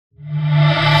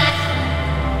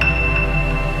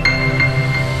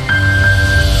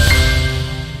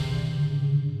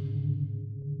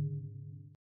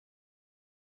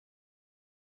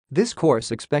This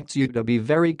course expects you to be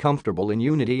very comfortable in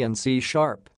Unity and C#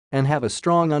 and have a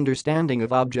strong understanding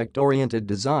of object-oriented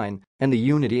design and the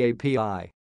Unity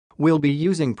API. We'll be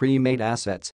using pre-made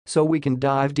assets so we can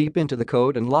dive deep into the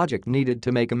code and logic needed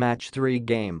to make a match 3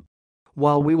 game.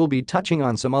 While we will be touching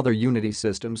on some other Unity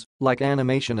systems like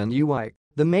animation and UI,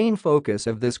 the main focus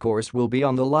of this course will be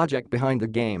on the logic behind the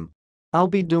game. I'll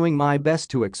be doing my best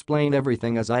to explain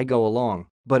everything as I go along,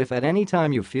 but if at any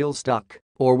time you feel stuck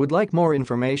or would like more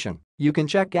information, you can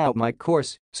check out my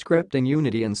course, Scripting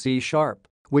Unity and C#,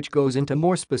 which goes into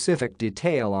more specific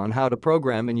detail on how to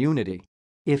program in Unity.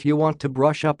 If you want to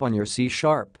brush up on your C#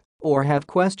 or have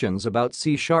questions about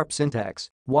C#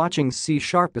 syntax, watching C#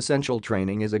 Essential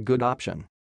Training is a good option.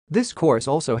 This course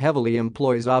also heavily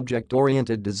employs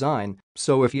object-oriented design,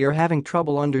 so if you're having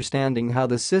trouble understanding how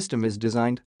the system is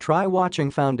designed, try watching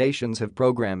Foundations of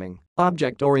Programming,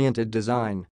 Object-Oriented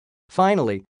Design.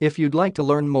 Finally, if you'd like to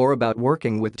learn more about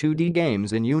working with 2D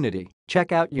games in Unity,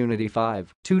 check out Unity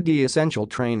 5 2D Essential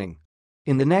Training.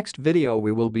 In the next video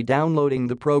we will be downloading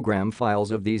the program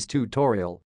files of these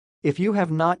tutorial. If you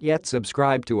have not yet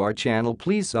subscribed to our channel,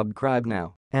 please subscribe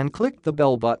now and click the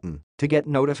bell button to get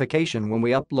notification when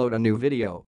we upload a new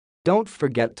video. Don't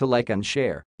forget to like and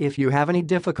share. If you have any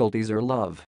difficulties or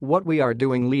love what we are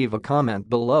doing, leave a comment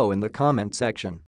below in the comment section.